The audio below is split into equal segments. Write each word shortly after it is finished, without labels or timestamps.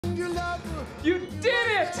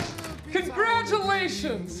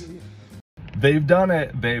Congratulations! They've done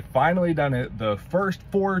it. They've finally done it. The first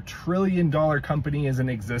 $4 trillion company is in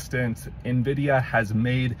existence. NVIDIA has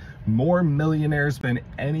made more millionaires than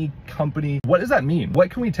any company. What does that mean?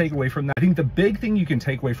 What can we take away from that? I think the big thing you can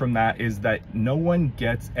take away from that is that no one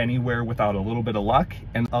gets anywhere without a little bit of luck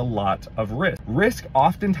and a lot of risk. Risk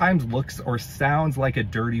oftentimes looks or sounds like a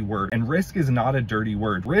dirty word, and risk is not a dirty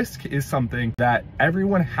word. Risk is something that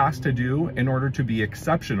everyone has to do in order to be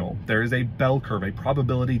exceptional. There is a bell curve, a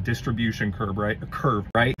probability distribution curve,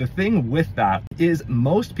 right? The thing with that is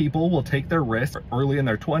most people will take their risk early in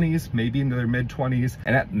their 20s, maybe into their mid 20s,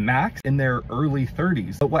 and at max in their early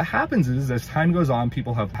 30s. But what happens is as time goes on,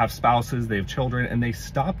 people have spouses, they have children, and they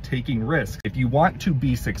stop taking risks. If you want to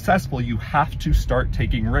be successful, you have to start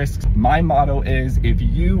taking risks. My motto is, if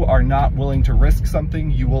you are not willing to risk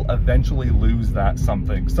something, you will eventually lose that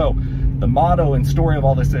something. So the motto and story of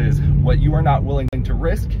all this is, what you are not willing to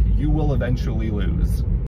risk, you will eventually lose.